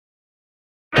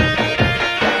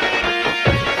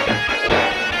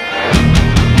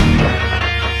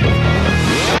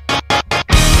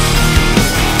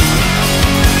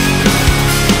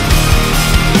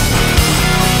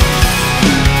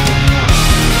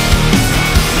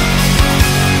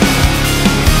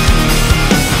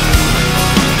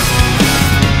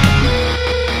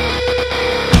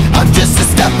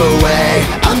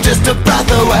just a breath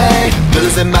away,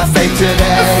 losing my faith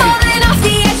today. I'm falling off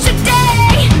the edge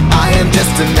today. I am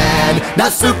just a man,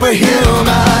 not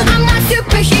superhuman. I'm not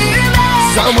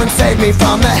superhuman. Someone save me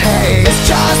from the hate. It's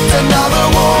just another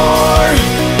war,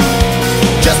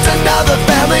 just another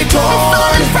family torn.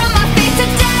 Falling from my feet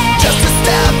today. Just a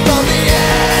step on the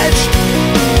edge,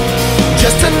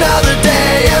 just another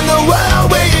day in the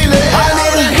world we live. I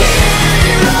need a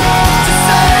hero to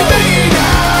save me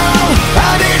now.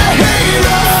 I need a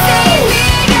hero. Save me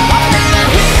now. I need a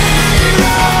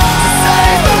hero to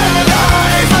save my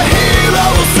life. A hero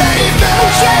will save me.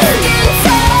 Just in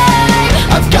time.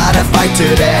 I've gotta fight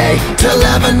today to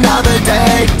live another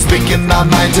day, speaking my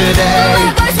mind today.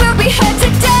 My voice will be heard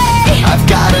today. I've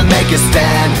gotta make a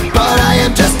stand, but I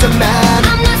am just a man.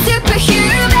 I'm not